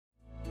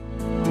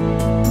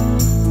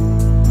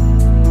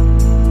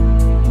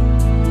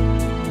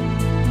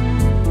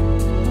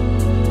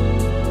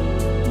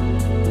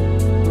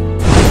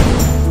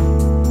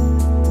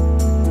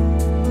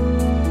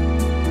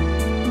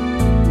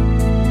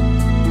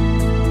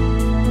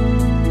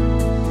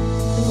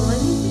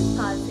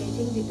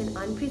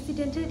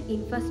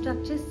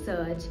infrastructure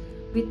surge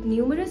with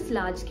numerous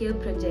large-scale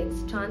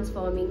projects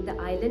transforming the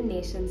island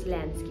nation's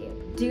landscape.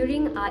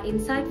 During our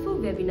insightful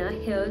webinar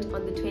held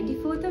on the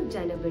 24th of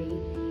January,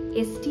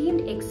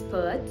 esteemed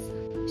experts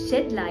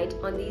shed light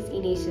on these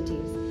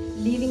initiatives,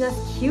 leaving us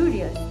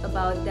curious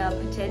about their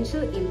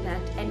potential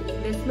impact and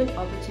investment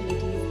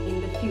opportunities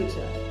in the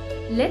future.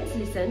 Let's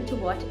listen to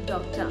what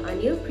Dr.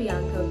 Anil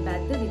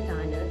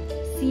Badavithana,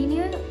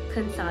 Senior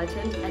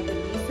Consultant at the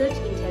Research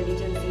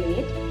Intelligence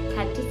Unit,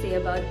 had to say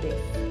about this.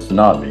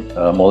 Tsunami.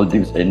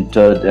 Maldives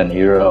entered an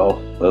era of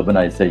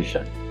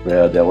urbanization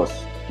where there was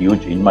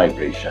huge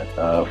in-migration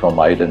from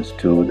islands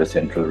to the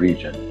central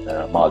region,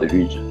 Mali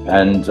region.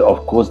 And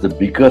of course, the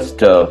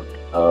biggest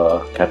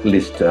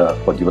catalyst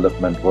for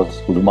development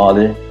was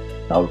Mali,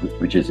 now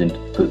which is in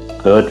the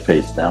third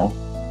phase now.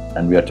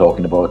 And we are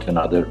talking about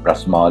another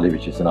Ras Mali,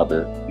 which is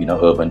another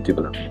urban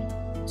development.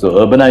 So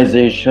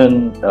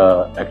urbanization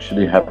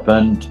actually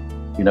happened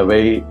in a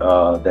way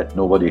that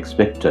nobody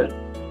expected,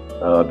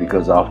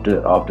 because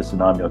after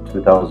tsunami of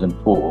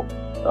 2004,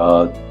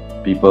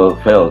 people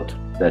felt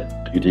that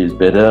it is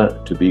better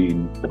to be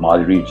in the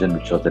Mali region,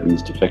 which was the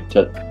least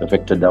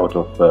affected out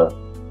of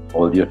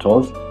all the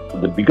atolls.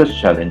 The biggest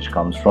challenge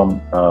comes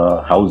from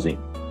housing,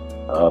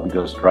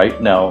 because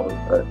right now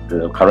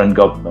the current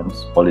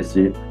government's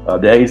policy,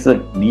 there is a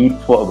need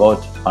for about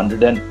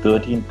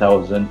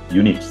 113,000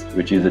 units,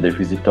 which is a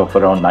deficit of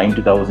around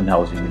 90,000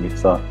 housing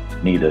units are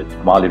needed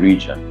in Mali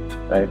region,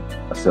 right?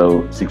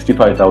 So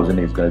 65,000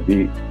 is going to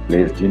be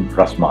placed in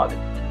Ras Mali.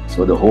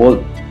 So the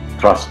whole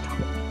thrust,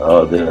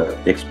 the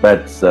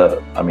expats,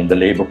 the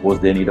labor force,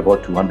 they need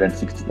about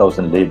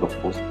 260,000 labor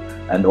force,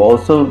 and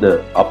also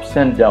the ups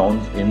and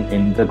downs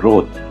in the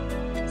growth.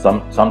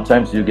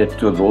 Sometimes you get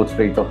to a growth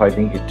rate of, I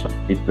think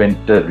it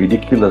went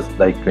ridiculous,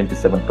 like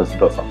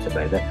 27% or something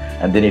like that,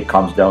 and then it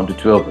comes down to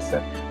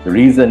 12%. The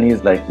reason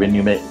is like when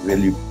you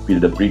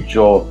build a bridge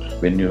or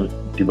when you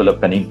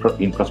develop an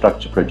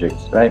infrastructure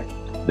projects, right?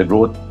 The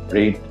growth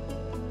rate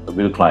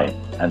will climb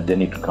and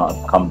then it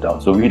can't come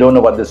down. So we don't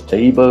know what the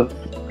stable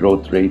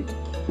growth rate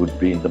would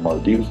be in the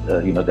Maldives.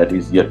 That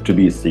is yet to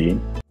be seen.